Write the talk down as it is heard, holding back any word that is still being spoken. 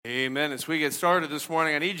Amen. As we get started this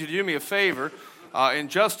morning, I need you to do me a favor. In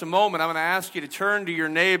just a moment, I'm going to ask you to turn to your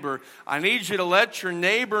neighbor. I need you to let your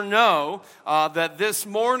neighbor know that this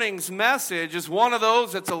morning's message is one of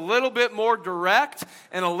those that's a little bit more direct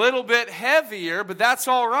and a little bit heavier, but that's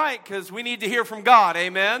all right because we need to hear from God.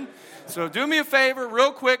 Amen. So do me a favor,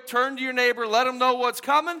 real quick, turn to your neighbor, let them know what's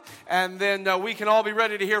coming, and then we can all be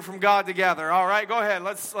ready to hear from God together. All right, go ahead.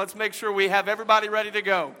 Let's make sure we have everybody ready to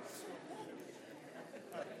go.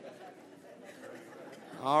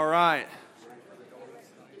 All right.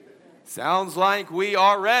 Sounds like we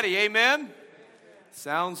are ready. Amen?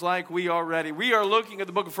 Sounds like we are ready. We are looking at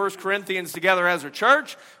the book of 1 Corinthians together as a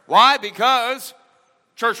church. Why? Because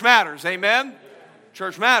church matters. Amen?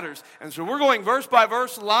 Church matters. And so we're going verse by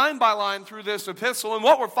verse, line by line through this epistle. And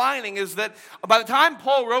what we're finding is that by the time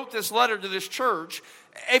Paul wrote this letter to this church,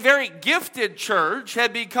 a very gifted church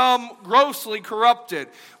had become grossly corrupted.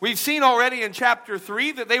 We've seen already in chapter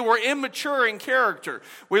 3 that they were immature in character.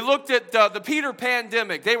 We looked at the Peter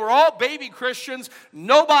pandemic. They were all baby Christians.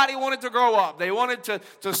 Nobody wanted to grow up. They wanted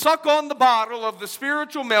to suck on the bottle of the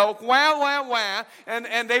spiritual milk, wah, wah, wah,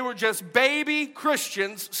 and they were just baby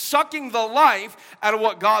Christians sucking the life out of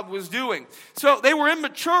what God was doing. So they were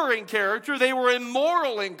immature in character. They were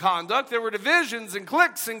immoral in conduct. There were divisions and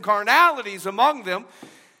cliques and carnalities among them.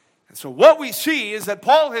 And so what we see is that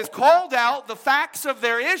Paul has called out the facts of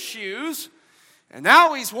their issues, and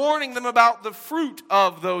now he's warning them about the fruit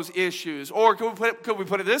of those issues. Or could we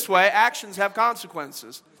put it this way? Actions have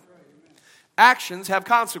consequences. Actions have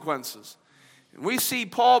consequences. And we see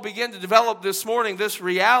Paul begin to develop this morning this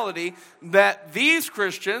reality that these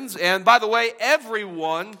Christians, and by the way,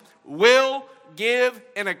 everyone, will give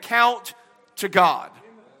an account to God.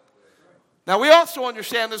 Now, we also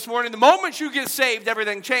understand this morning, the moment you get saved,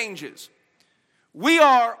 everything changes. We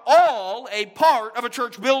are all a part of a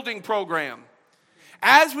church building program.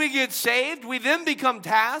 As we get saved, we then become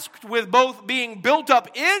tasked with both being built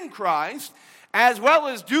up in Christ, as well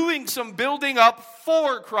as doing some building up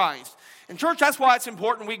for Christ. And church, that's why it's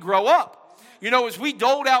important we grow up. You know, as we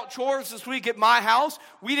doled out chores this week at my house,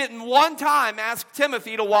 we didn't one time ask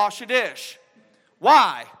Timothy to wash a dish.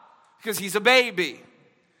 Why? Because he's a baby.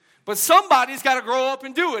 But somebody's got to grow up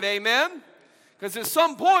and do it, amen? Because at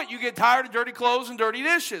some point you get tired of dirty clothes and dirty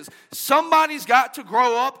dishes. Somebody's got to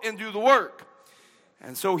grow up and do the work.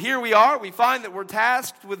 And so here we are. We find that we're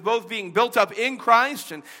tasked with both being built up in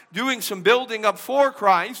Christ and doing some building up for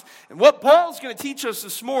Christ. And what Paul's going to teach us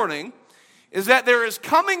this morning is that there is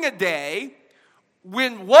coming a day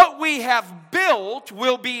when what we have built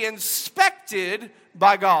will be inspected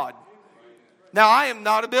by God. Now, I am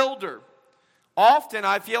not a builder. Often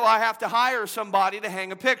I feel I have to hire somebody to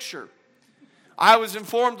hang a picture. I was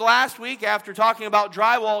informed last week after talking about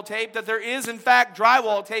drywall tape that there is in fact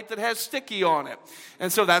drywall tape that has sticky on it.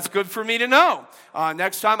 And so that's good for me to know.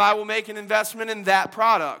 Next time I will make an investment in that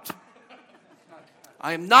product.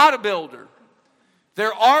 I am not a builder.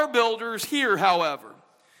 There are builders here, however.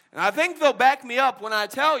 And I think they'll back me up when I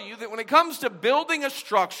tell you that when it comes to building a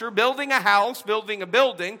structure, building a house, building a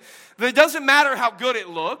building, that it doesn't matter how good it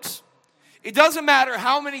looks. It doesn't matter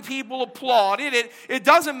how many people applaud it. It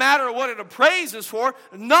doesn't matter what it appraises for.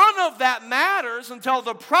 None of that matters until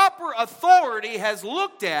the proper authority has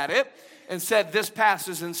looked at it and said, this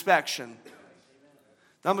passes inspection.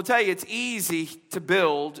 Now, I'm going to tell you, it's easy to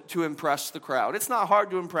build to impress the crowd. It's not hard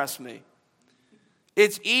to impress me.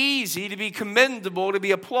 It's easy to be commendable, to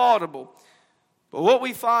be applaudable. But what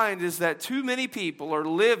we find is that too many people are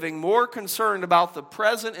living more concerned about the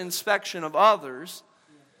present inspection of others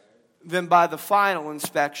than by the final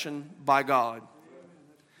inspection by God.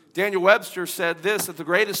 Daniel Webster said this, that the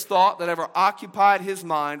greatest thought that ever occupied his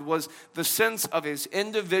mind was the sense of his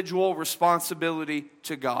individual responsibility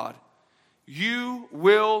to God. You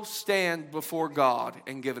will stand before God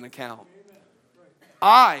and give an account.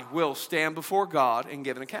 I will stand before God and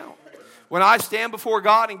give an account. When I stand before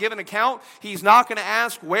God and give an account, He's not going to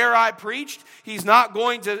ask where I preached. He's not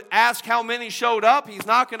going to ask how many showed up. He's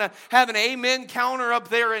not going to have an amen counter up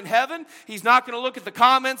there in heaven. He's not going to look at the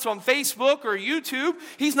comments on Facebook or YouTube.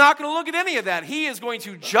 He's not going to look at any of that. He is going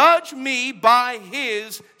to judge me by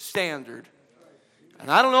His standard. And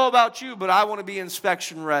I don't know about you, but I want to be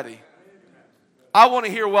inspection ready. I want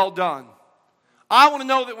to hear well done. I want to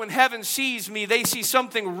know that when heaven sees me, they see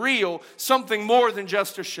something real, something more than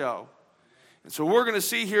just a show. And so we're going to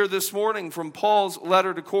see here this morning from Paul's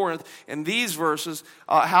letter to Corinth in these verses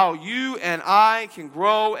how you and I can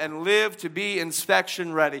grow and live to be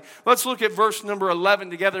inspection ready. Let's look at verse number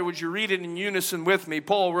 11 together. Would you read it in unison with me?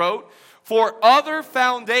 Paul wrote, "For other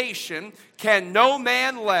foundation can no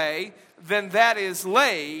man lay than that is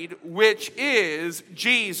laid, which is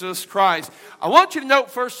Jesus Christ. I want you to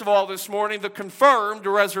note, first of all, this morning, the confirmed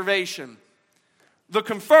reservation. The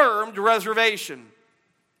confirmed reservation.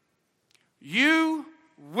 You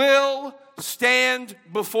will stand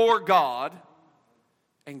before God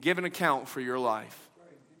and give an account for your life.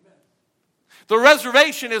 The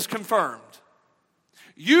reservation is confirmed.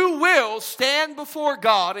 You will stand before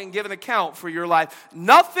God and give an account for your life.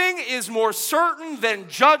 Nothing is more certain than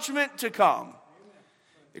judgment to come.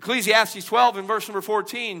 Ecclesiastes 12 in verse number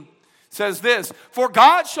 14 says this, "For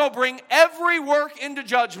God shall bring every work into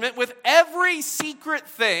judgment with every secret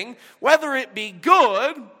thing, whether it be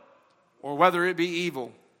good or whether it be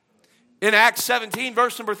evil." In Acts 17,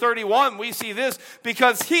 verse number 31, we see this,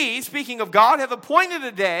 "Because he," speaking of God, "hath appointed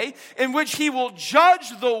a day in which he will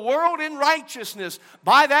judge the world in righteousness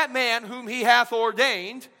by that man whom he hath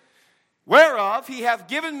ordained, whereof he hath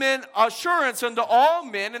given men assurance unto all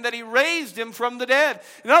men, and that he raised him from the dead."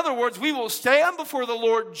 In other words, we will stand before the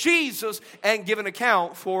Lord Jesus and give an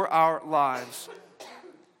account for our lives.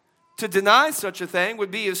 To deny such a thing would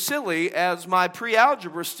be as silly as my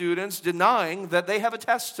pre-algebra students denying that they have a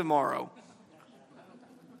test tomorrow.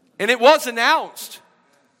 And it was announced.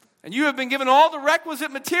 And you have been given all the requisite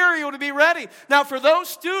material to be ready. Now, for those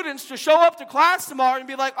students to show up to class tomorrow and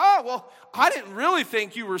be like, "Oh, well, I didn't really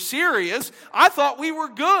think you were serious. I thought we were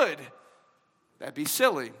good." That'd be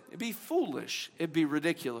silly. It'd be foolish. It'd be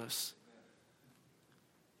ridiculous.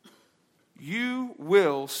 You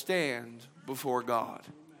will stand before God.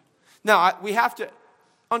 Now, we have to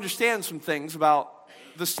understand some things about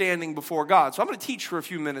the standing before God. So I'm going to teach for a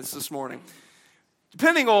few minutes this morning.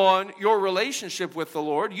 Depending on your relationship with the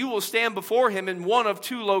Lord, you will stand before Him in one of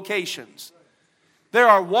two locations. There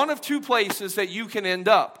are one of two places that you can end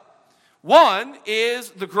up. One is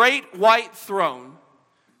the great white throne.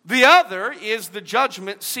 The other is the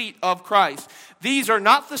judgment seat of Christ. These are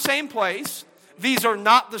not the same place. These are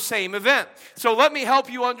not the same event. So let me help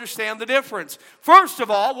you understand the difference. First of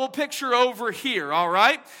all, we'll picture over here, all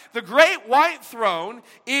right? The great white throne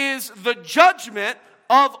is the judgment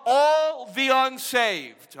of all the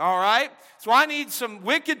unsaved, all right? So I need some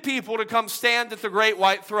wicked people to come stand at the great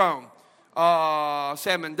white throne.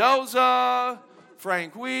 Sam Mendoza,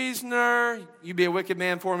 Frank Wiesner. You be a wicked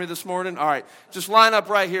man for me this morning? All right, just line up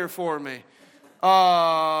right here for me.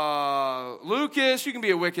 Lucas, you can be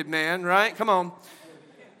a wicked man, right? Come on.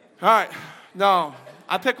 All right. No,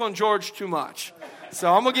 I pick on George too much.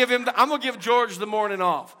 So I'm gonna give George the morning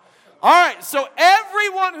off. All right. So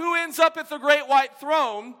everyone who ends up at the great white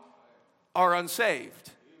throne are unsaved.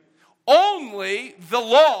 Only the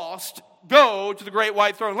lost go to the great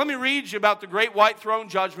white throne. Let me read you about the great white throne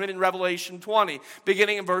judgment in Revelation 20,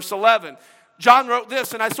 beginning in verse 11. John wrote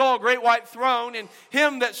this, "And I saw a great white throne, and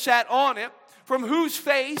him that sat on it, from whose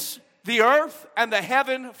face the earth and the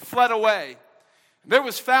heaven fled away. There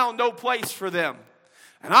was found no place for them.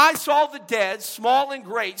 And I saw the dead, small and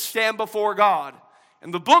great, stand before God.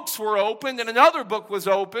 And the books were opened, and another book was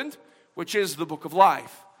opened, which is the book of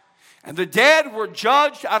life. And the dead were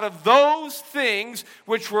judged out of those things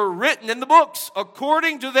which were written in the books,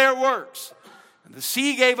 according to their works. And the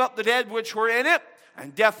sea gave up the dead which were in it,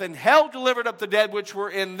 and death and hell delivered up the dead which were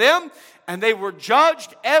in them, and they were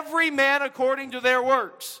judged every man according to their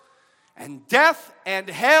works. And death and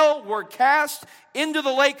hell were cast into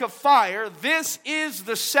the lake of fire. This is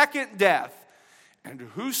the second death.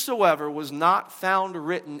 And whosoever was not found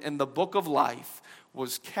written in the book of life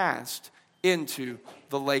was cast into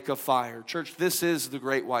the lake of fire." Church, this is the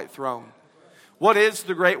great white throne. What is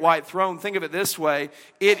the great white throne? Think of it this way.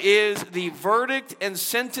 It is the verdict and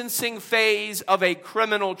sentencing phase of a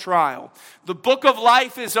criminal trial. The book of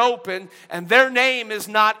life is open and their name is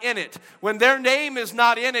not in it. When their name is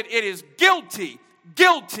not in it, it is guilty,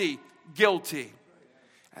 guilty, guilty.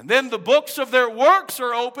 And then the books of their works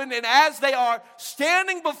are opened, and as they are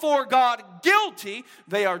standing before God guilty,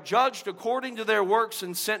 they are judged according to their works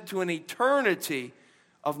and sent to an eternity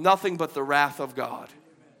of nothing but the wrath of God.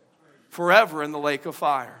 Forever in the lake of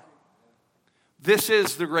fire. This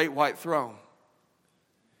is the great white throne.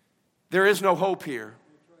 There is no hope here.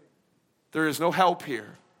 There is no help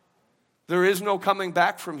here. There is no coming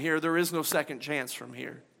back from here. There is no second chance from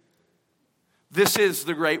here. This is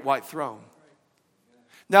the great white throne.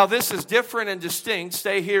 Now, this is different and distinct,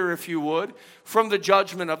 stay here if you would, from the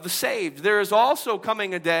judgment of the saved. There is also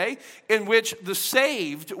coming a day in which the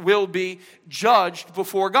saved will be judged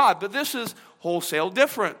before God. But this is wholesale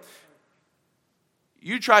different.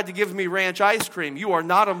 You tried to give me ranch ice cream. You are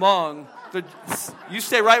not among the... You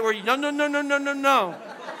stay right where you... No. No.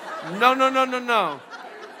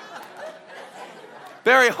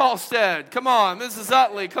 Barry Halstead, come on. Mrs.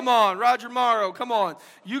 Utley, come on. Roger Morrow, come on.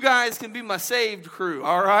 You guys can be my saved crew,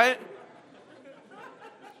 all right?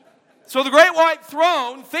 So the great white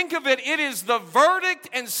throne, think of it, it is the verdict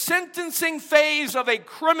and sentencing phase of a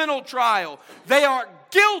criminal trial. They are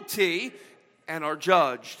guilty and are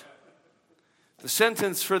judged. The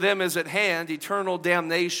sentence for them is at hand, eternal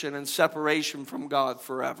damnation and separation from God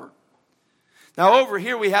forever. Now over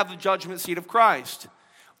here we have the judgment seat of Christ.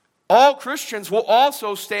 All Christians will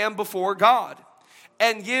also stand before God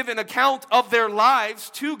and give an account of their lives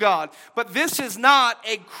to God. But this is not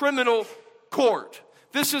a criminal court.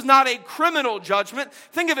 This is not a criminal judgment.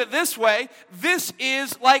 Think of it this way. This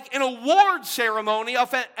is like an award ceremony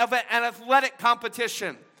of an athletic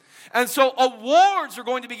competition. And so awards are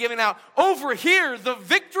going to be given out. Over here, the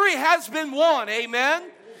victory has been won. Amen?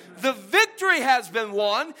 The victory has been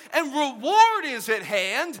won, and reward is at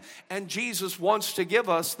hand. And Jesus wants to give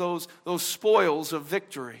us those spoils of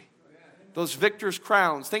victory. Those victor's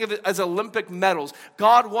crowns. Think of it as Olympic medals.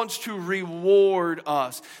 God wants to reward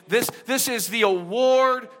us. This is the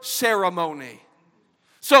award ceremony.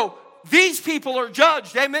 So these people are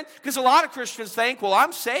judged. Amen? Because a lot of Christians think, well,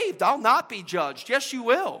 I'm saved. I'll not be judged. Yes, you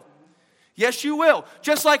will. Yes, you will.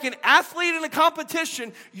 Just like an athlete in a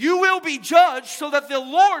competition, you will be judged so that the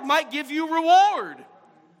Lord might give you reward.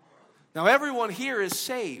 Now, everyone here is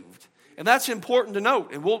saved. And that's important to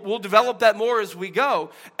note. And we'll develop that more as we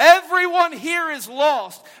go. Everyone here is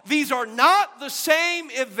lost. These are not the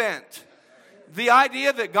same event. The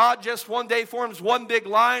idea that God just one day forms one big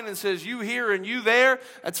line and says, you here and you there,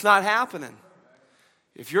 that's not happening.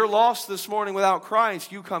 If you're lost this morning without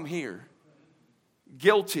Christ, you come here.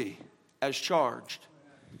 Guilty as charged.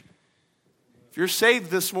 If you're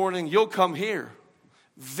saved this morning, you'll come here.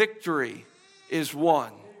 Victory is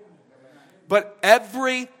won. But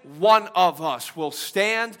every one of us will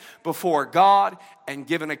stand before God and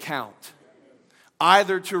give an account.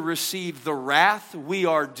 Either to receive the wrath we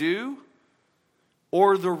are due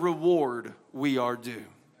or the reward we are due.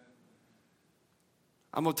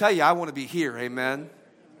 I'm going to tell you, I want to be here. Amen.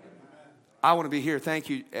 I want to be here. Thank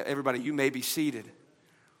you, everybody. You may be seated.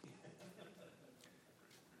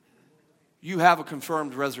 You have a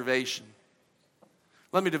confirmed reservation.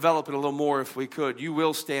 Let me develop it a little more if we could. You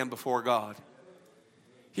will stand before God.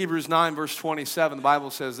 Hebrews 9 verse 27, the Bible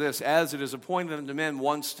says this, as it is appointed unto men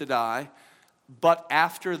once to die, but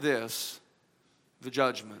after this, the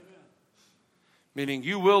judgment. Meaning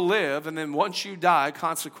you will live, and then once you die,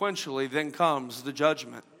 consequentially, then comes the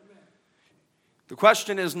judgment. The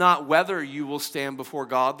question is not whether you will stand before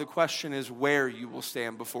God. The question is where you will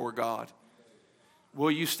stand before God.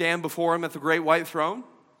 Will you stand before Him at the great white throne?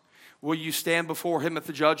 Will you stand before Him at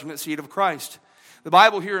the judgment seat of Christ? The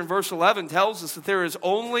Bible here in verse 11 tells us that there is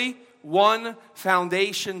only one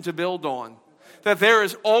foundation to build on. That there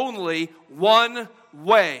is only one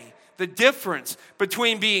way. The difference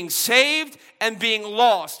between being saved and being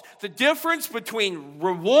lost. The difference between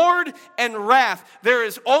reward and wrath. There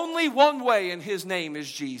is only one way, and His name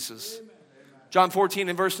is Jesus. John 14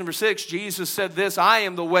 and verse number 6, Jesus said this, I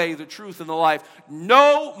am the way, the truth, and the life.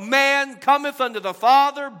 No man cometh unto the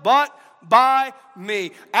Father but by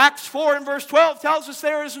me. Acts 4 and verse 12 tells us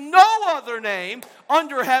there is no other name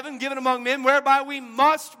under heaven given among men whereby we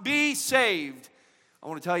must be saved. I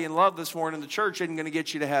want to tell you in love this morning, the church isn't going to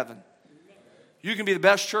get you to heaven. You can be the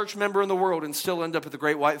best church member in the world and still end up at the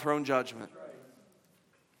great white throne judgment.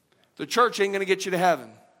 The church ain't going to get you to heaven.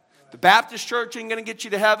 The Baptist church ain't going to get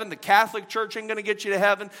you to heaven. The Catholic church ain't going to get you to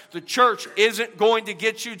heaven. The church isn't going to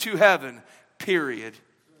get you to heaven, period.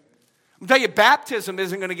 I'm telling you, baptism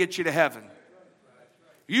isn't going to get you to heaven.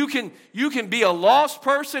 You can be a lost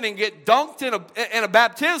person and get dunked in a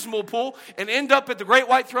baptismal pool and end up at the great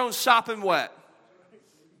white throne sopping wet.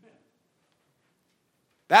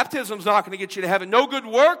 Baptism's not going to get you to heaven. No good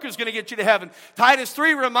work is going to get you to heaven. Titus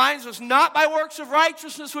 3 reminds us, not by works of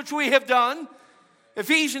righteousness which we have done.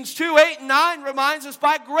 Ephesians 2, 8 and 9 reminds us,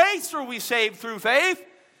 by grace are we saved through faith.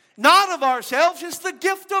 Not of ourselves, it's the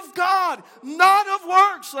gift of God. Not of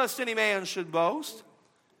works, lest any man should boast.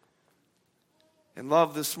 And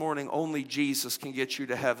love this morning, only Jesus can get you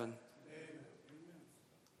to heaven.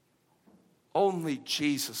 Only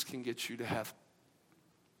Jesus can get you to heaven.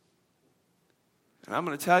 And I'm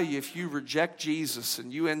going to tell you, if you reject Jesus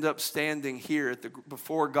and you end up standing here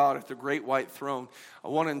before God at the great white throne, I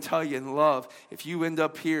want to tell you in love, if you end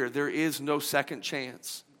up here, there is no second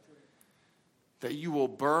chance. That you will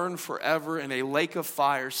burn forever in a lake of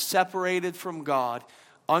fire, separated from God,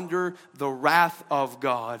 under the wrath of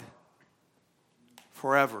God,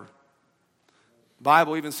 forever. The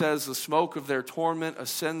Bible even says the smoke of their torment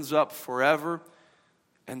ascends up forever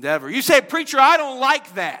endeavor. You say, preacher, I don't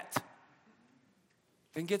like that.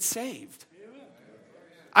 Then get saved.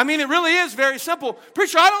 I mean, it really is very simple.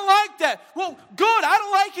 Preacher, I don't like that. Well, good, I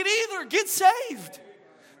don't like it either. Get saved.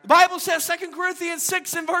 The Bible says, 2 Corinthians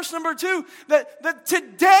 6 and verse number 2, that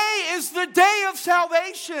today is the day of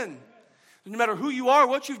salvation. No matter who you are,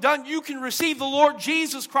 what you've done, you can receive the Lord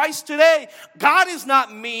Jesus Christ today. God is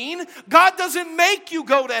not mean. God doesn't make you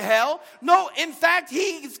go to hell. No, in fact,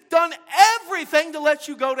 He's done everything to let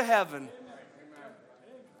you go to heaven.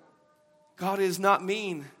 God is not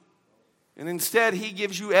mean. And instead, He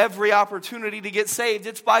gives you every opportunity to get saved.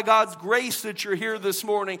 It's by God's grace that you're here this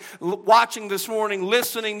morning, watching this morning,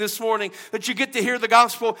 listening this morning, that you get to hear the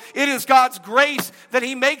gospel. It is God's grace that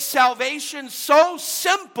He makes salvation so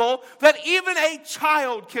simple that even a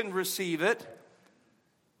child can receive it.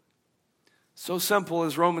 So simple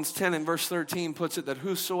as Romans 10 and verse 13 puts it, that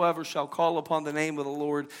whosoever shall call upon the name of the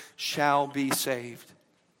Lord shall be saved.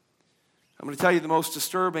 I'm going to tell you the most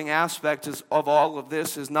disturbing aspect of all of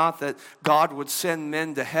this is not that God would send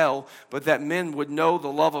men to hell, but that men would know the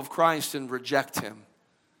love of Christ and reject Him.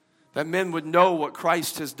 That men would know what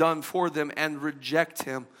Christ has done for them and reject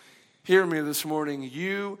Him. Hear me this morning.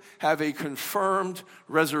 You have a confirmed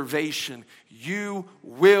reservation. You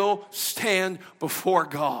will stand before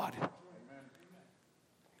God.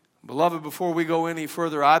 Beloved, before we go any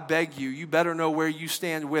further, I beg you, you better know where you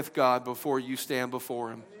stand with God before you stand before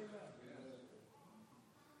Him.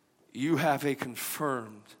 You have a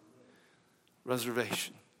confirmed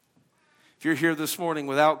reservation. If you're here this morning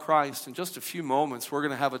without Christ, in just a few moments, we're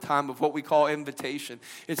going to have a time of what we call invitation.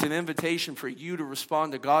 It's an invitation for you to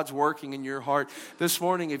respond to God's working in your heart. This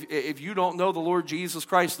morning, if you don't know the Lord Jesus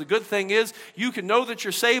Christ, the good thing is you can know that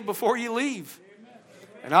you're saved before you leave.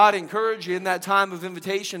 And I'd encourage you in that time of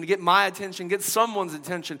invitation to get my attention, get someone's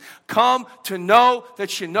attention. Come to know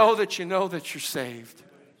that you know that you know that you're saved.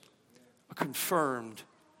 A confirmed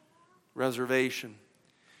reservation.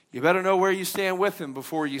 You better know where you stand with Him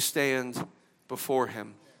before you stand before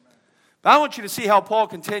Him. But I want you to see how Paul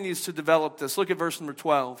continues to develop this. Look at verse number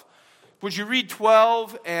 12. Would you read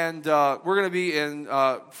 12? And we're going to be in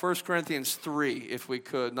 1 Corinthians 3, if we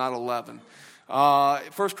could, not 11. 1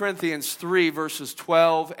 Corinthians 3, verses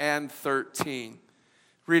 12 and 13.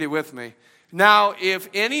 Read it with me. Now, if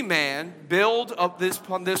any man build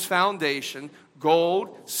upon this foundation,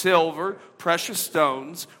 gold, silver, precious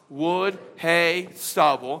stones, wood, hay,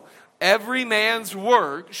 stubble, every man's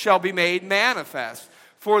work shall be made manifest,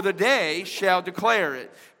 for the day shall declare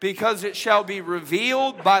it, because it shall be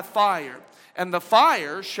revealed by fire. And the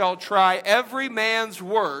fire shall try every man's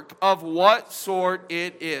work of what sort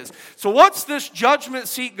it is. So what's this judgment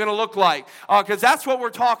seat going to look like? Because that's what we're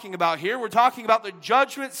talking about here. We're talking about the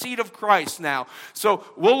judgment seat of Christ now. So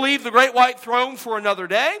we'll leave the great white throne for another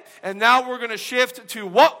day. And now we're going to shift to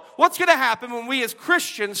what's going to happen when we as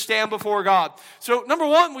Christians stand before God. So number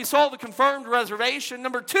one, we saw the confirmed reservation.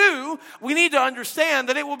 Number two, we need to understand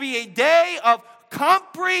that it will be a day of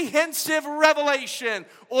comprehensive revelation,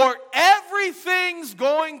 or everything's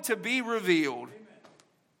going to be revealed.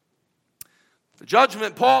 The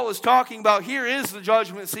judgment Paul is talking about here is the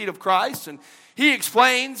judgment seat of Christ, and he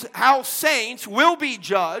explains how saints will be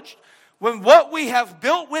judged when what we have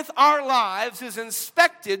built with our lives is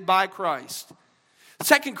inspected by Christ.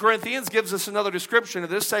 2 Corinthians gives us another description of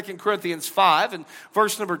this. 2 Corinthians 5 and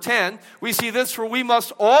verse number 10, we see this: for we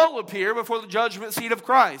must all appear before the judgment seat of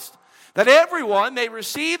Christ, that everyone may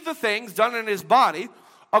receive the things done in his body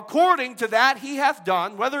according to that he hath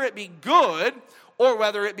done, whether it be good or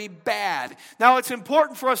whether it be bad. Now, it's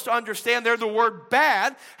important for us to understand there the word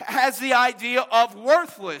bad has the idea of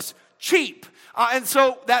worthless, cheap. And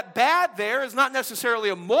so that bad there is not necessarily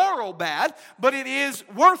a moral bad, but it is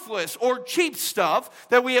worthless or cheap stuff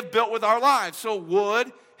that we have built with our lives. So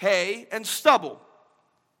wood, hay, and stubble.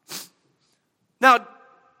 Now,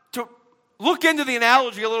 to look into the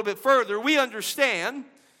analogy a little bit further, we understand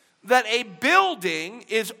that a building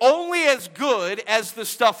is only as good as the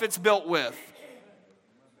stuff it's built with.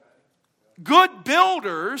 Good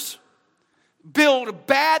builders build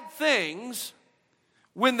bad things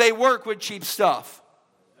when they work with cheap stuff.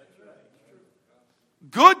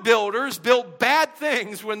 Good builders build bad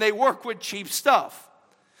things when they work with cheap stuff.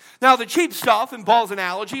 Now, the cheap stuff, in Paul's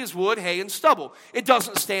analogy, is wood, hay, and stubble. It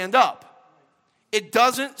doesn't stand up. It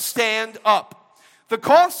doesn't stand up. The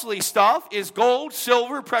costly stuff is gold,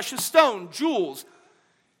 silver, precious stone, jewels.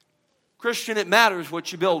 Christian, it matters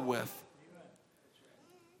what you build with.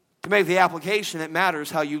 To make the application, it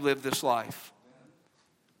matters how you live this life.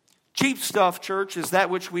 Cheap stuff, church, is that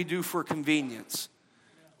which we do for convenience.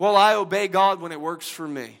 Well, I obey God when it works for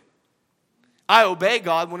me. I obey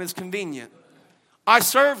God when it's convenient. I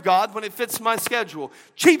serve God when it fits my schedule.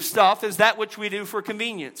 Cheap stuff is that which we do for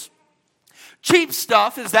convenience. Cheap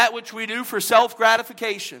stuff is that which we do for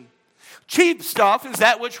self-gratification. Cheap stuff is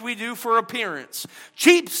that which we do for appearance.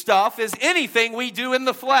 Cheap stuff is anything we do in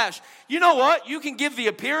the flesh. You know what? You can give the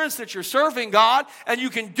appearance that you're serving God, and you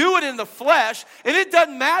can do it in the flesh, and it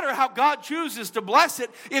doesn't matter how God chooses to bless it.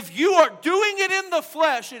 If you are doing it in the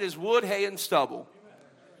flesh, it is wood, hay, and stubble,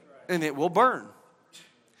 and it will burn.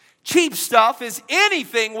 Cheap stuff is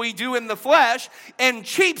anything we do in the flesh, and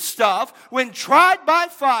cheap stuff, when tried by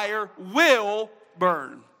fire, will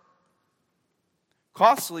burn.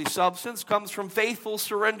 Costly substance comes from faithful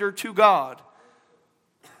surrender to God.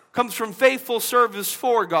 Comes from faithful service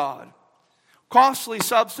for God. Costly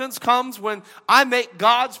substance comes when I make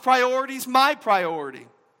God's priorities my priority.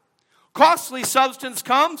 Costly substance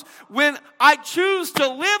comes when I choose to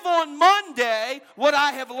live on Monday what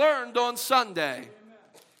I have learned on Sunday.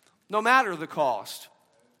 No matter the cost.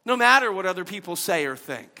 No matter what other people say or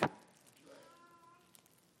think.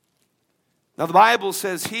 Now the Bible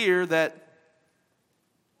says here that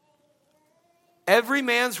every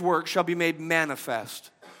man's work shall be made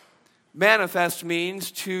manifest. Manifest means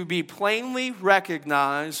to be plainly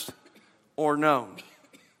recognized or known.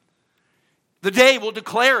 The day will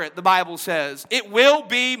declare it, the Bible says. It will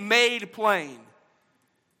be made plain.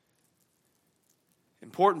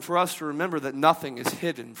 Important for us to remember that nothing is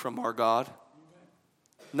hidden from our God.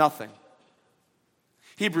 Nothing.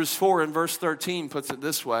 Hebrews 4 and verse 13 puts it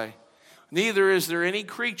this way. Neither is there any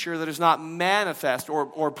creature that is not manifest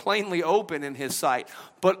or plainly open in his sight,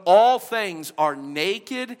 but all things are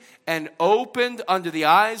naked and opened unto the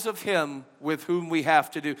eyes of him with whom we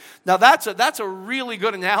have to do. Now that's a really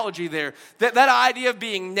good analogy there. That idea of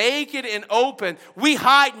being naked and open, we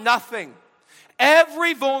hide nothing.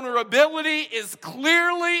 Every vulnerability is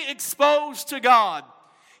clearly exposed to God.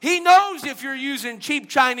 He knows if you're using cheap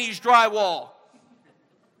Chinese drywall.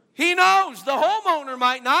 He knows. The homeowner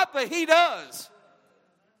might not, but he does.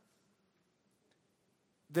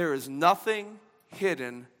 There is nothing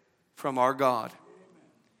hidden from our God.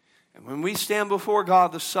 And when we stand before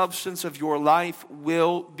God, the substance of your life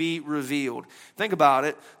will be revealed. Think about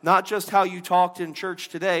it. Not just how you talked in church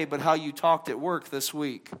today, but how you talked at work this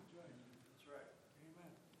week.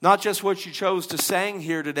 Not just what you chose to sing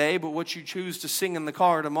here today, but what you choose to sing in the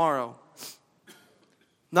car tomorrow.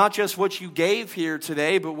 Not just what you gave here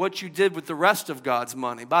today, but what you did with the rest of God's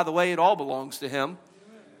money. By the way, it all belongs to Him.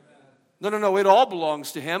 No, it all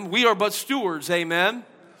belongs to Him. We are but stewards, amen?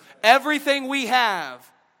 Everything we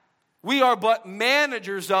have, we are but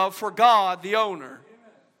managers of for God, the owner.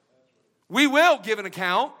 We will give an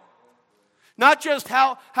account. Not just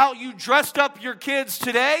how you dressed up your kids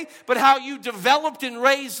today, but how you developed and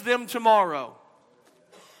raised them tomorrow.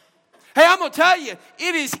 Hey, I'm going to tell you,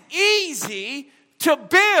 it is easy to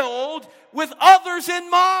build with others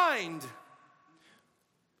in mind.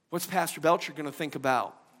 What's Pastor Belcher going to think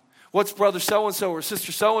about? What's brother so-and-so or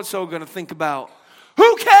sister so-and-so going to think about?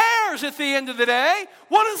 Who cares at the end of the day?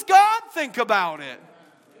 What does God think about it?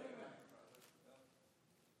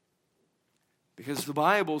 Because the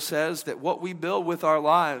Bible says that what we build with our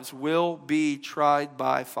lives will be tried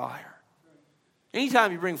by fire.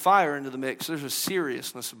 Anytime you bring fire into the mix, there's a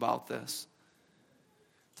seriousness about this.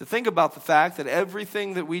 To think about the fact that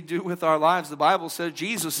everything that we do with our lives, the Bible said,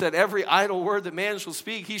 Jesus said, every idle word that man shall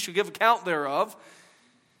speak, he shall give account thereof.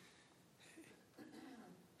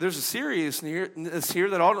 There's a seriousness here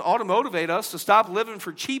that ought to motivate us to stop living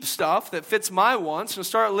for cheap stuff that fits my wants and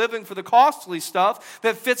start living for the costly stuff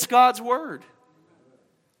that fits God's word.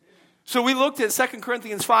 So we looked at 2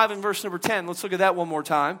 Corinthians 5 and verse number 10. Let's look at that one more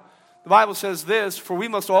time. The Bible says this, for we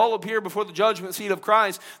must all appear before the judgment seat of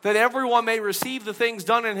Christ, that everyone may receive the things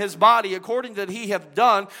done in his body according to that he hath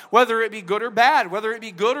done, whether it be good or bad, whether it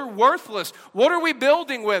be good or worthless. What are we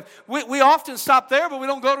building with? We often stop there, but we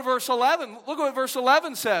don't go to verse 11. Look at what verse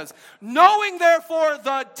 11 says. Knowing therefore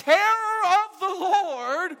the terror of the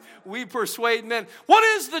Lord, we persuade men. What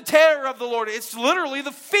is the terror of the Lord? It's literally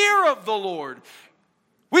the fear of the Lord.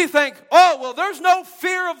 We think, oh, well, there's no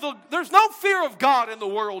fear of God in the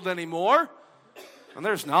world anymore. And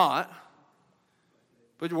there's not.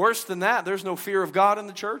 But worse than that, there's no fear of God in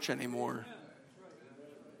the church anymore.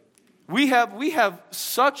 We have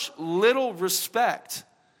such little respect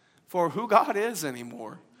for who God is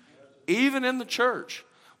anymore, even in the church.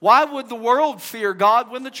 Why would the world fear God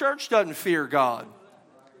when the church doesn't fear God?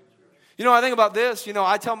 You know, I think about this. You know,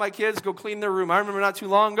 I tell my kids, go clean their room. I remember not too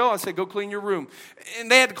long ago, I said, go clean your room.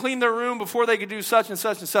 And they had to clean their room before they could do such and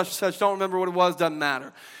such and such and such. Don't remember what it was, doesn't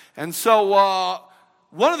matter. And so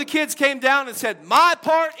one of the kids came down and said, my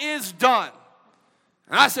part is done.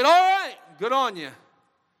 And I said, all right, Good on you.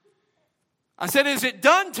 I said, is it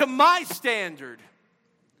done to my standard?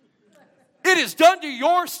 It is done to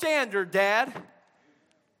your standard, Dad.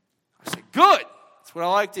 I said, good. That's what I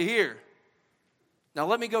like to hear. Now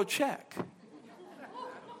let me go check.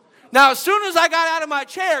 Now as soon as I got out of my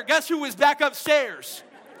chair, guess who was back upstairs?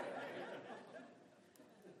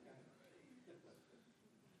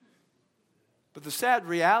 But the sad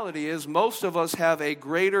reality is most of us have a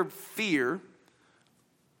greater fear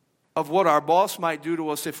of what our boss might do to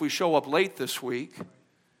us if we show up late this week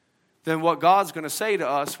than what God's going to say to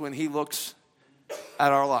us when He looks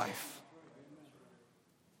at our life.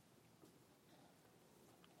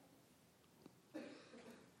 I'm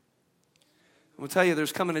going to tell you,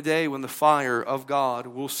 there's coming a day when the fire of God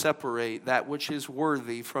will separate that which is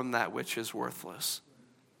worthy from that which is worthless.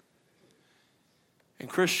 And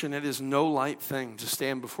Christian, it is no light thing to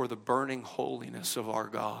stand before the burning holiness of our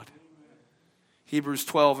God. Hebrews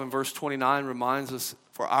 12 and verse 29 reminds us,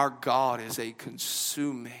 for our God is a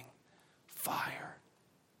consuming fire.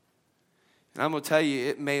 And I'm going to tell you,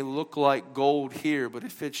 it may look like gold here, but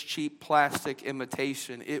if it's cheap plastic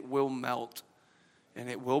imitation, it will melt and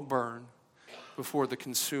it will burn before the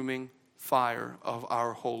consuming fire of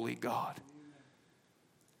our holy God.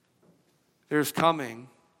 There's coming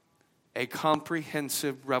a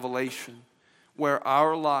comprehensive revelation where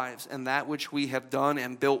our lives and that which we have done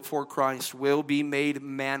and built for Christ will be made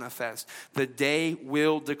manifest. The day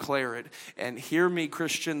will declare it. And hear me,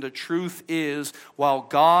 Christian, the truth is, while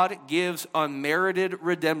God gives unmerited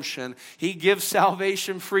redemption, He gives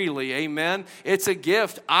salvation freely. Amen? It's a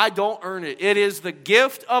gift. I don't earn it. It is the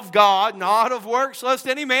gift of God, not of works, lest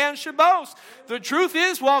any man should boast. The truth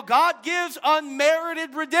is, while God gives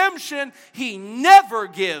unmerited redemption, He never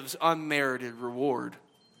gives unmerited reward.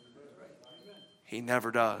 He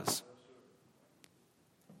never does.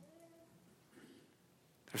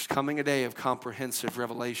 There's coming a day of comprehensive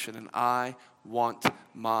revelation, and I want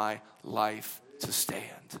my life to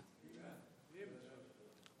stand.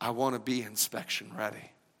 I want to be inspection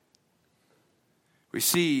ready. We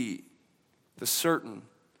see the certain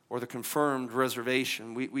or the confirmed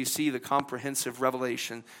reservation. We see the comprehensive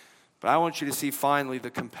revelation, but I want you to see finally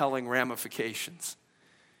the compelling ramifications.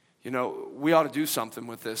 You know, we ought to do something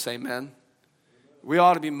with this, amen? We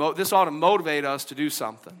ought to be. This ought to motivate us to do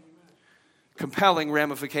something. Compelling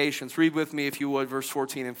ramifications. Read with me, if you would, verse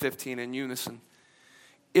 14 and 15 in unison.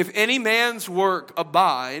 If any man's work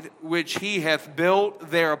abide, which he hath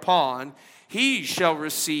built thereupon, he shall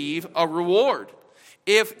receive a reward.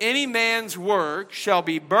 If any man's work shall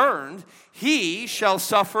be burned, he shall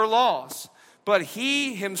suffer loss. But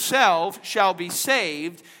he himself shall be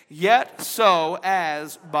saved, yet so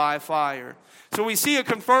as by fire. So we see a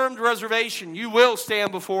confirmed reservation. You will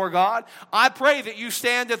stand before God. I pray that you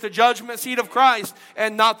stand at the judgment seat of Christ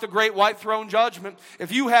and not the great white throne judgment.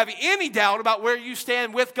 If you have any doubt about where you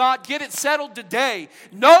stand with God, get it settled today.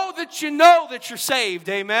 Know that you're saved.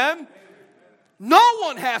 Amen? No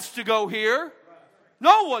one has to go here.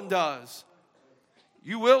 No one does.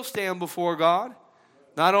 You will stand before God.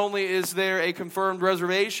 Not only is there a confirmed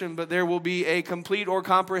reservation, but there will be a complete or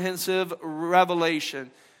comprehensive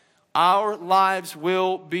revelation. Our lives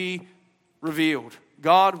will be revealed.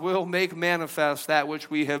 God will make manifest that which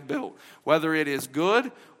we have built, whether it is good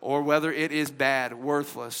or whether it is bad,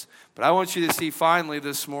 worthless. But I want you to see finally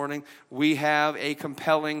this morning, we have a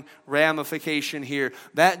compelling ramification here.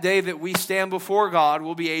 That day that we stand before God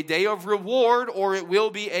will be a day of reward, or it will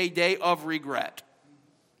be a day of regret.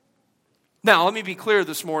 Now, let me be clear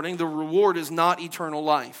this morning. The reward is not eternal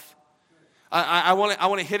life. I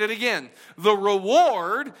want to hit it again. The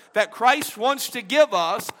reward that Christ wants to give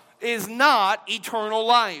us is not eternal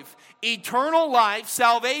life. Eternal life,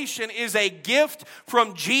 salvation, is a gift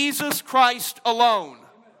from Jesus Christ alone.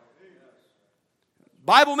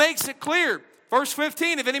 Bible makes it clear. Verse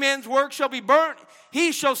 15, if any man's work shall be burnt,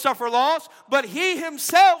 he shall suffer loss, but he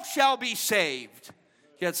himself shall be saved,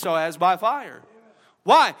 yet so as by fire.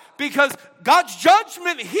 Why? Because God's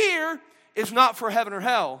judgment here is not for heaven or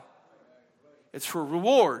hell. It's for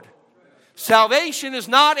reward. Salvation is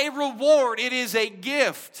not a reward, it is a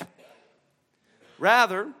gift.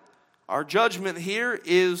 Rather, our judgment here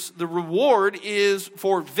is the reward is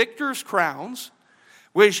for victor's crowns,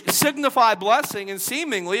 which signify blessing, and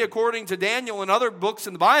seemingly, according to Daniel and other books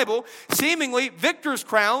in the Bible, seemingly victor's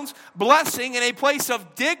crowns, blessing in a place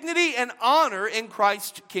of dignity and honor in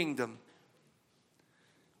Christ's kingdom.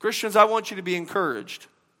 Christians, I want you to be encouraged.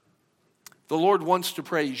 The Lord wants to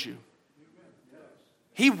praise you.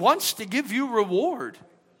 He wants to give you reward.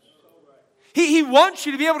 He wants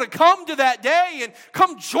you to be able to come to that day and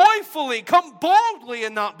come joyfully, come boldly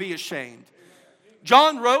and not be ashamed.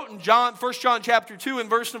 John wrote in 1 John chapter 2 and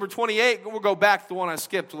verse number 28, we'll go back to the one I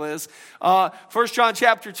skipped, Liz. 1 John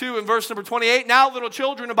chapter 2 and verse number 28, now little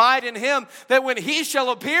children abide in him, that when he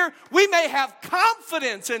shall appear, we may have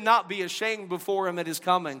confidence and not be ashamed before him at his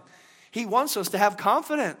coming. He wants us to have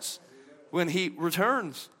confidence when he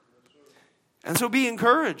returns. And so be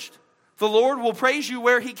encouraged. The Lord will praise you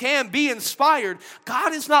where he can. Be inspired.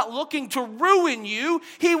 God is not looking to ruin you.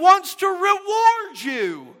 He wants to reward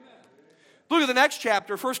you. Look at the next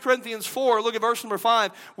chapter, 1 Corinthians 4. Look at verse number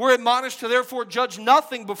 5. We're admonished to therefore judge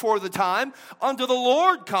nothing before the time until the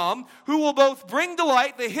Lord come, who will both bring to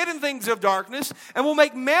light the hidden things of darkness and will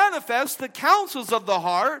make manifest the counsels of the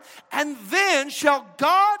heart. And then shall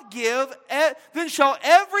then shall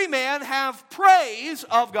every man have praise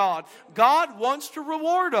of God. God wants to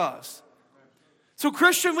reward us. So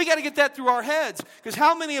Christian, we got to get that through our heads. Because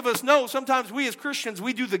how many of us know sometimes we as Christians,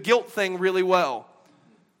 we do the guilt thing really well.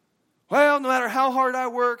 Well, no matter how hard I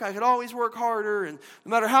work, I could always work harder. And no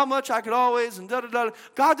matter how much I could always, and da-da-da.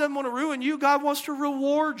 God doesn't want to ruin you. God wants to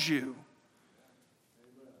reward you.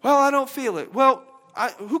 Well, I don't feel it. Well,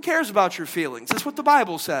 who cares about your feelings? That's what the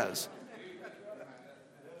Bible says.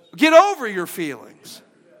 Get over your feelings.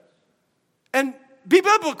 And be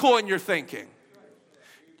biblical in your thinking.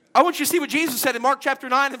 I want you to see what Jesus said in Mark chapter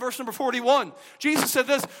 9 and verse number 41. Jesus said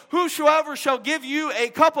this, whosoever shall give you a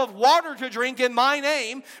cup of water to drink in my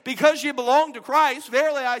name, because ye belong to Christ,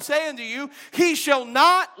 verily I say unto you, he shall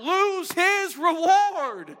not lose his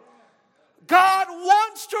reward. God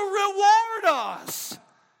wants to reward us.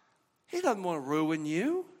 He doesn't want to ruin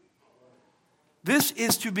you. This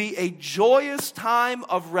is to be a joyous time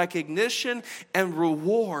of recognition and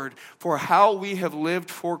reward for how we have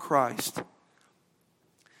lived for Christ.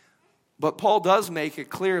 But Paul does make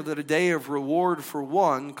it clear that a day of reward for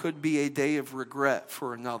one could be a day of regret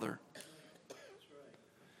for another.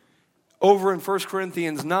 Over in 1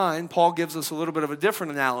 Corinthians 9, Paul gives us a little bit of a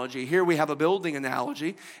different analogy. Here we have a building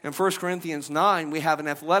analogy. In 1 Corinthians 9, we have an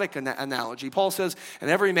athletic analogy. Paul says,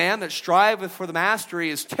 and every man that striveth for the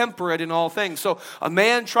mastery is temperate in all things. So a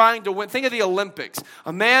man trying to win, think of the Olympics.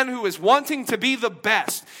 A man who is wanting to be the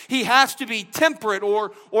best, he has to be temperate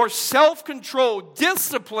or self-controlled,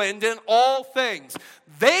 disciplined in all things.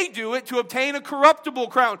 They do it to obtain a corruptible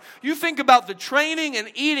crown. You think about the training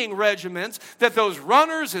and eating regimens that those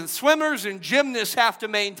runners and swimmers and gymnasts have to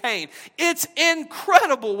maintain. It's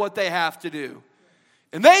incredible what they have to do.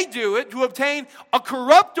 And they do it to obtain a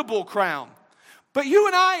corruptible crown. But you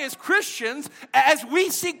and I as Christians, as we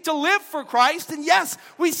seek to live for Christ, and yes,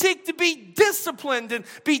 we seek to be disciplined and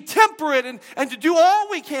be temperate and to do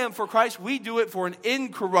all we can for Christ, we do it for an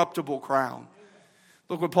incorruptible crown.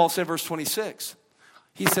 Look what Paul said, verse 26.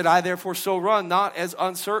 He said, I therefore so run, not as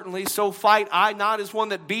uncertainly, so fight I not as one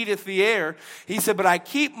that beateth the air. He said, but I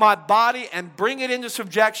keep my body and bring it into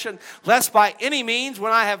subjection, lest by any means,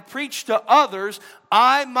 when I have preached to others,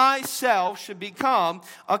 I myself should become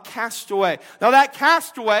a castaway. Now that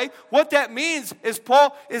castaway, what that means is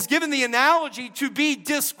Paul is given the analogy to be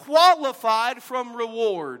disqualified from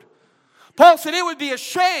reward. Paul said it would be a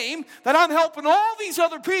shame that I'm helping all these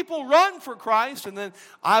other people run for Christ, and then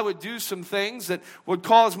I would do some things that would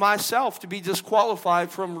cause myself to be disqualified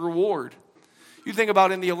from reward. You think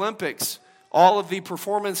about in the Olympics, all of the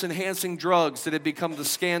performance-enhancing drugs that had become the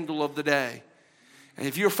scandal of the day. And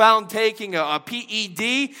if you're found taking a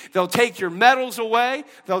PED, they'll take your medals away.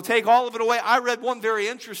 They'll take all of it away. I read one very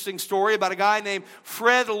interesting story about a guy named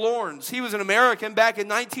Fred Lawrence. He was an American back in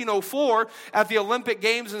 1904 at the Olympic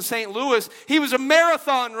Games in St. Louis. He was a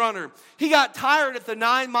marathon runner. He got tired at the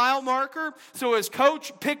 9-mile marker, so his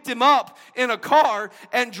coach picked him up in a car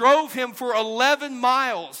and drove him for 11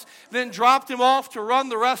 miles, then dropped him off to run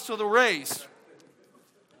the rest of the race.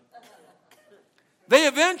 They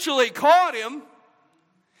eventually caught him.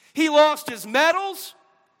 He lost his medals.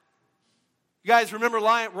 You guys remember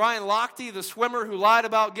Ryan Lochte, the swimmer who lied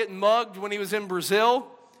about getting mugged when he was in Brazil?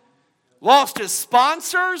 Lost his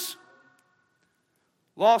sponsors.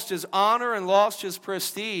 Lost his honor and lost his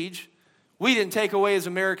prestige. We didn't take away his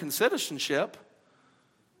American citizenship,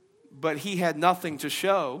 but he had nothing to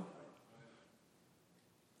show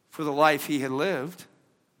for the life he had lived.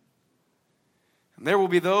 There will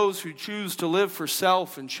be those who choose to live for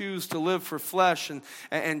self and choose to live for flesh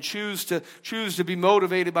and choose to be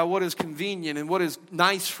motivated by what is convenient and what is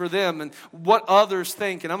nice for them and what others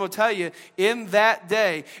think. And I'm going to tell you, in that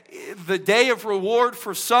day, the day of reward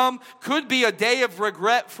for some could be a day of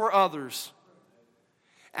regret for others.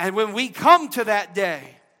 And when we come to that day,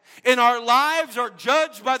 and our lives are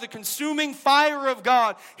judged by the consuming fire of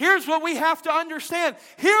God, here's what we have to understand.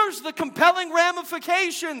 Here's the compelling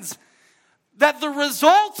ramifications. that the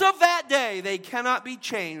results of that day, they cannot be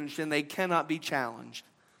changed and they cannot be challenged.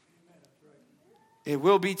 It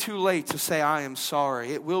will be too late to say, I am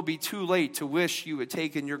sorry. It will be too late to wish you had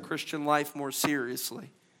taken your Christian life more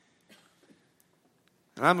seriously.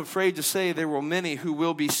 And I'm afraid to say there will many who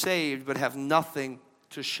will be saved but have nothing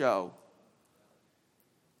to show.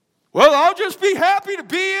 Well, I'll just be happy to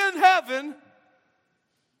be in heaven.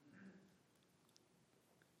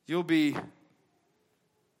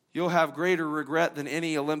 You'll have greater regret than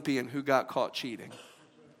any Olympian who got caught cheating.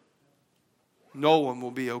 No one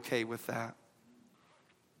will be okay with that.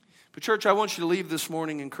 But church, I want you to leave this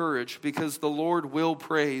morning encouraged because the Lord will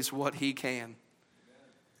praise what He can.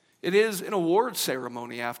 It is an award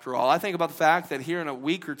ceremony after all. I think about the fact that here in a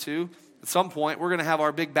week or two, at some point, we're going to have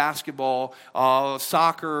our big basketball,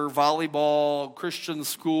 soccer, volleyball, Christian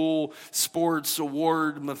school, sports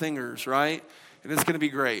award thingers, right? And it's going to be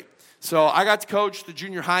great. So I got to coach the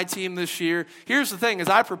junior high team this year. Here's the thing, as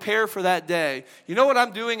I prepare for that day, you know what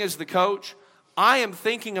I'm doing as the coach? I am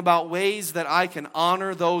thinking about ways that I can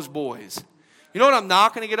honor those boys. You know what I'm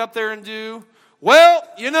not going to get up there and do? Well,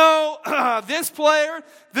 you know, this player,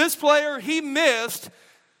 he missed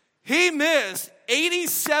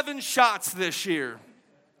 87 shots this year.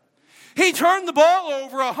 He turned the ball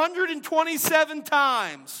over 127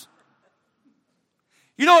 times.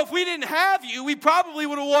 You know, if we didn't have you, we probably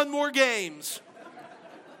would have won more games.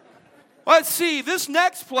 Let's see, this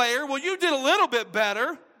next player, well, you did a little bit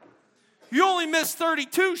better. You only missed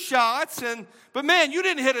 32 shots, but man, you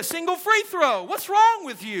didn't hit a single free throw. What's wrong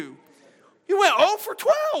with you? You went 0 for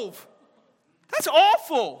 12. That's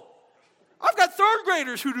awful. I've got third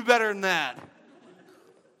graders who do better than that.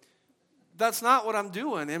 That's not what I'm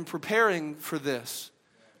doing in preparing for this.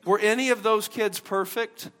 Were any of those kids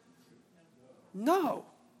perfect? No.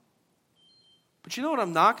 But you know what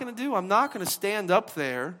I'm not going to do? I'm not going to stand up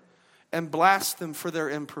there and blast them for their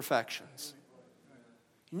imperfections.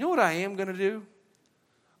 You know what I am going to do?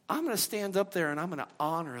 I'm going to stand up there and I'm going to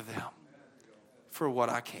honor them for what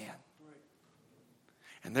I can.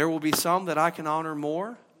 And there will be some that I can honor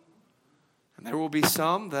more. And there will be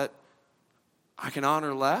some that I can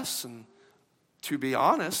honor less. And to be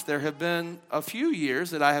honest, there have been a few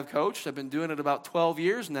years that I have coached. I've been doing it about 12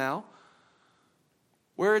 years now,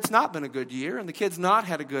 where it's not been a good year and the kids not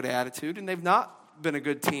had a good attitude and they've not been a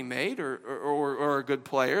good teammate or a good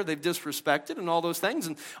player. They've disrespected and all those things.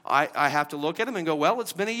 And I have to look at them and go, well,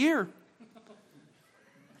 it's been a year.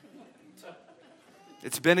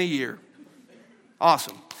 It's been a year.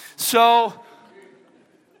 Awesome. So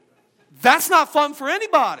that's not fun for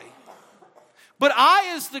anybody. But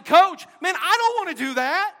I, as the coach, man, I don't want to do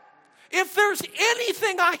that. If there's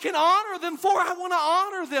anything I can honor them for, I want to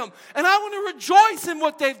honor them. And I want to rejoice in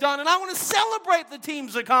what they've done. And I want to celebrate the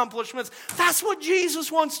team's accomplishments. That's what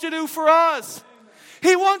Jesus wants to do for us.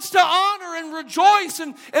 He wants to honor and rejoice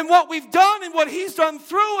in what we've done and what He's done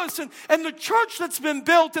through us and the church that's been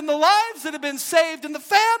built and the lives that have been saved and the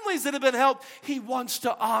families that have been helped. He wants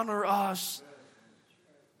to honor us.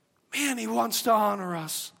 Man, He wants to honor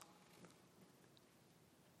us.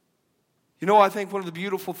 You know, I think one of the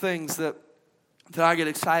beautiful things that I get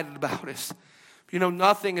excited about is, you know,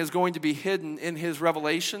 nothing is going to be hidden in His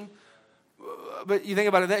revelation. But you think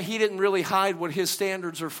about it, that He didn't really hide what His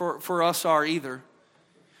standards are for us are either.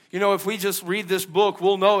 You know, if we just read this book,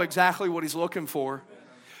 we'll know exactly what He's looking for.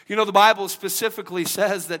 You know, the Bible specifically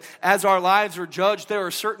says that as our lives are judged, there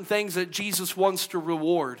are certain things that Jesus wants to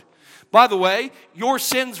reward. By the way, your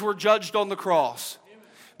sins were judged on the cross.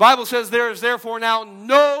 The Bible says there is therefore now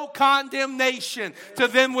no condemnation to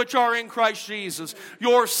them which are in Christ Jesus.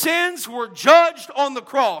 Your sins were judged on the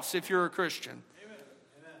cross if you're a Christian.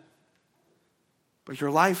 But your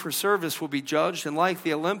life for service will be judged. And like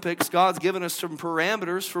the Olympics, God's given us some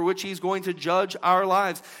parameters for which He's going to judge our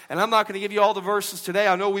lives. And I'm not going to give you all the verses today.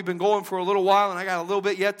 I know we've been going for a little while and I got a little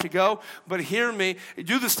bit yet to go. But hear me.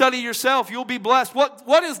 Do the study yourself. You'll be blessed.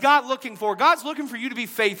 What is God looking for? God's looking for you to be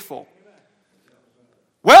faithful.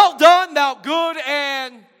 Well done, thou good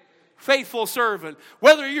and faithful servant.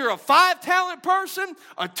 Whether you're a 5-talent person,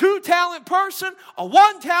 a 2-talent person, a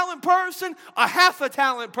 1-talent person, a half a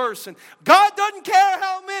talent person. God doesn't care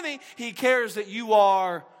how many. He cares that you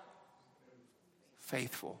are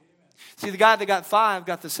faithful. See, the guy that got 5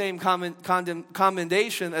 got the same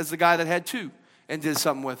commendation as the guy that had 2 and did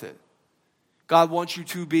something with it. God wants you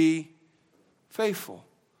to be faithful.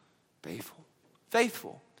 Faithful.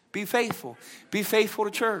 Faithful. Be faithful. Be faithful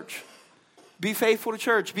to church. Be faithful to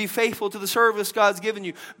church. Be faithful to the service God's given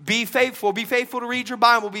you. Be faithful. Be faithful to read your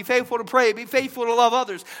Bible. Be faithful to pray. Be faithful to love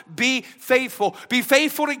others. Be faithful. Be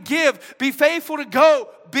faithful to give. Be faithful to go.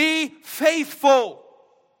 Be faithful.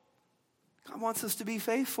 God wants us to be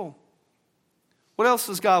faithful. What else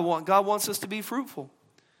does God want? God wants us to be fruitful.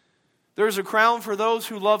 There's a crown for those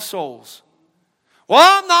who love souls. Well,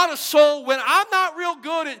 I'm not a soul winner. I'm not real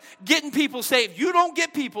good at getting people saved. You don't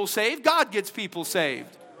get people saved. God gets people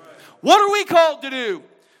saved. What are we called to do?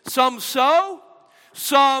 Some sow,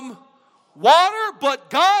 some water, but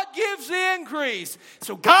God gives the increase.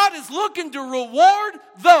 So God is looking to reward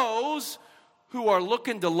those who are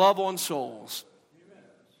looking to love on souls.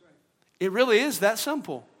 It really is that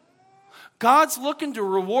simple. God's looking to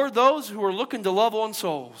reward those who are looking to love on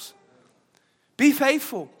souls. Be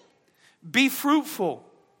faithful. Be fruitful.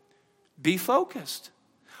 Be focused.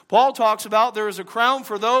 Paul talks about there is a crown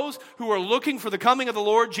for those who are looking for the coming of the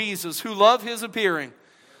Lord Jesus, who love His appearing.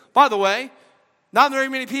 By the way, not very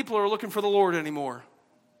many people are looking for the Lord anymore.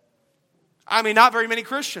 Not very many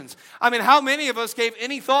Christians. How many of us gave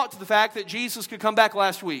any thought to the fact that Jesus could come back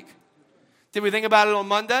last week? Did we think about it on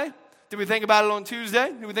Monday? Did we think about it on Tuesday?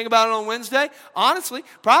 Did we think about it on Wednesday? Honestly,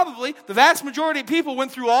 probably the vast majority of people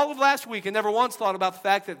went through all of last week and never once thought about the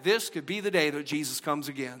fact that this could be the day that Jesus comes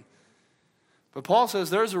again. But Paul says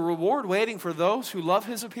there's a reward waiting for those who love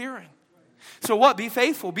His appearing. So what? Be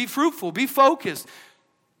faithful, be fruitful, be focused.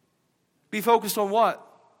 Be focused on what?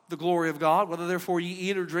 The glory of God. Whether therefore ye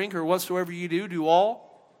eat or drink or whatsoever ye do, do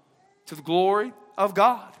all to the glory of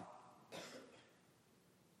God.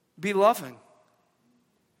 Be loving.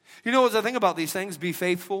 As I think about these things, be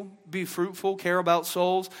faithful, be fruitful, care about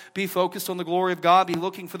souls, be focused on the glory of God, be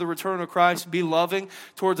looking for the return of Christ, be loving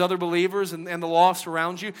towards other believers and the lost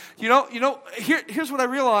around you. Here's what I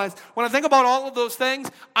realize. When I think about all of those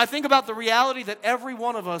things, I think about the reality that every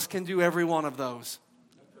one of us can do every one of those.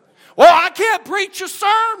 Well, I can't preach a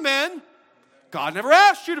sermon. God never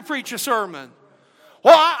asked you to preach a sermon.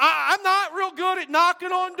 Well, I'm not real good at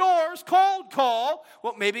knocking on doors, cold call.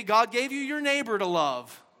 Well, maybe God gave you your neighbor to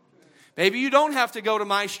love. Maybe you don't have to go to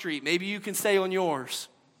my street. Maybe you can stay on yours.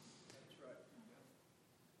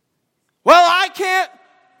 Well, I can't.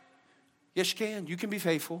 Yes, you can. You can be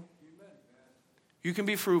faithful. You can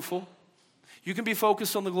be fruitful. You can be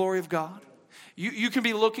focused on the glory of God. You can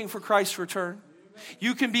be looking for Christ's return.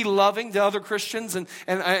 You can be loving to other Christians and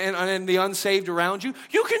the unsaved around you.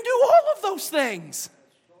 You can do all of those things.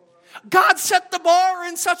 God set the bar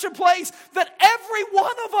in such a place that every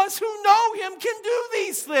one of us who know Him can do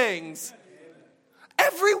these things.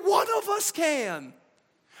 Every one of us can.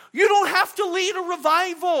 You don't have to lead a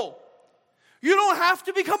revival. You don't have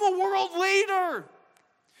to become a world leader.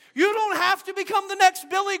 You don't have to become the next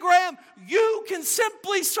Billy Graham. You can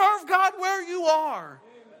simply serve God where you are.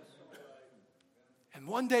 And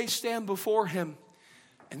one day stand before Him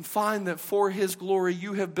and find that for His glory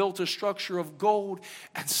you have built a structure of gold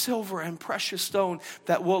and silver and precious stone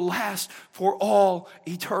that will last for all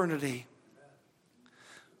eternity.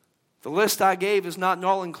 The list I gave is not an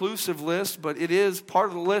all-inclusive list, but it is part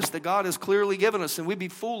of the list that God has clearly given us, and we'd be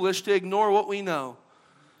foolish to ignore what we know.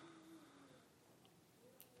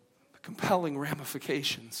 The compelling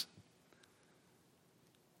ramifications.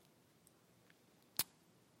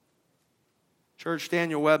 Church,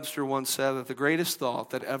 Daniel Webster once said that the greatest thought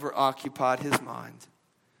that ever occupied his mind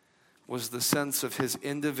was the sense of his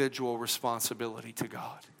individual responsibility to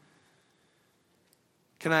God.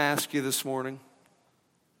 Can I ask you this morning,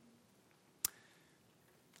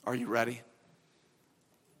 are you ready?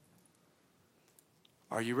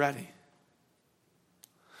 Are you ready?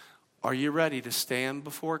 Are you ready to stand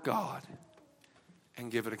before God and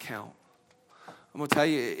give an account? I'm going to tell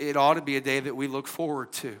you, it ought to be a day that we look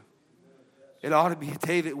forward to. It ought to be a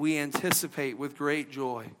day that we anticipate with great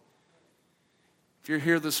joy. If you're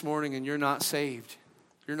here this morning and you're not saved,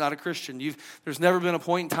 you're not a Christian, there's never been a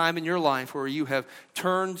point in time in your life where you have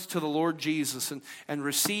turned to the Lord Jesus and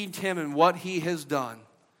received Him and what He has done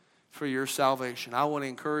for your salvation. I want to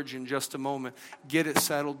encourage you in just a moment, get it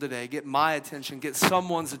settled today. Get my attention, get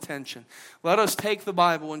someone's attention. Let us take the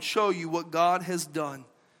Bible and show you what God has done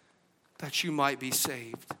that you might be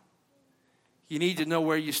saved. You need to know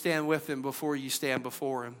where you stand with Him before you stand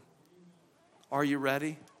before Him. Are you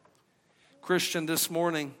ready? Christian, this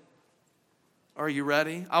morning, are you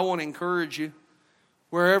ready? I want to encourage you,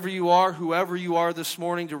 wherever you are, whoever you are this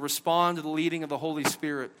morning, to respond to the leading of the Holy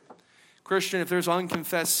Spirit. Christian, if there's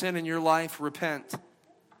unconfessed sin in your life, repent.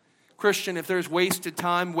 Christian, if there's wasted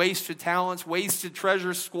time, wasted talents, wasted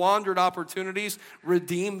treasures, squandered opportunities,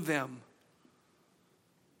 redeem them.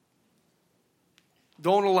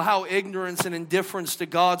 Don't allow ignorance and indifference to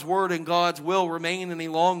God's word and God's will remain any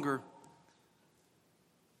longer.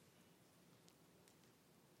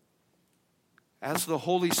 As the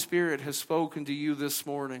Holy Spirit has spoken to you this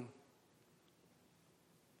morning,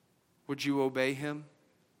 would you obey Him?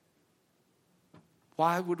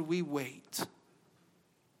 Why would we wait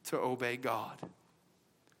to obey God?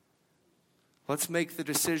 Let's make the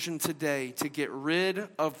decision today to get rid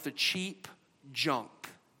of the cheap junk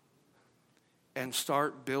and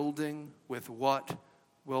start building with what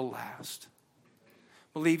will last.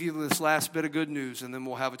 We'll leave you with this last bit of good news, and then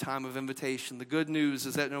we'll have a time of invitation. The good news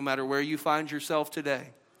is that no matter where you find yourself today,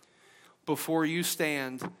 before you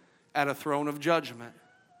stand at a throne of judgment,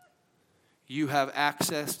 you have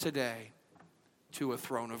access today to a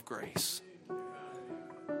throne of grace.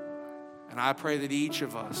 And I pray that each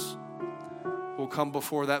of us will come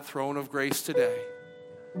before that throne of grace today,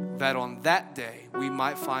 that on that day we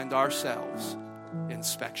might find ourselves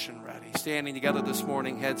inspection ready. Standing together this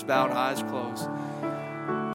morning, heads bowed, eyes closed.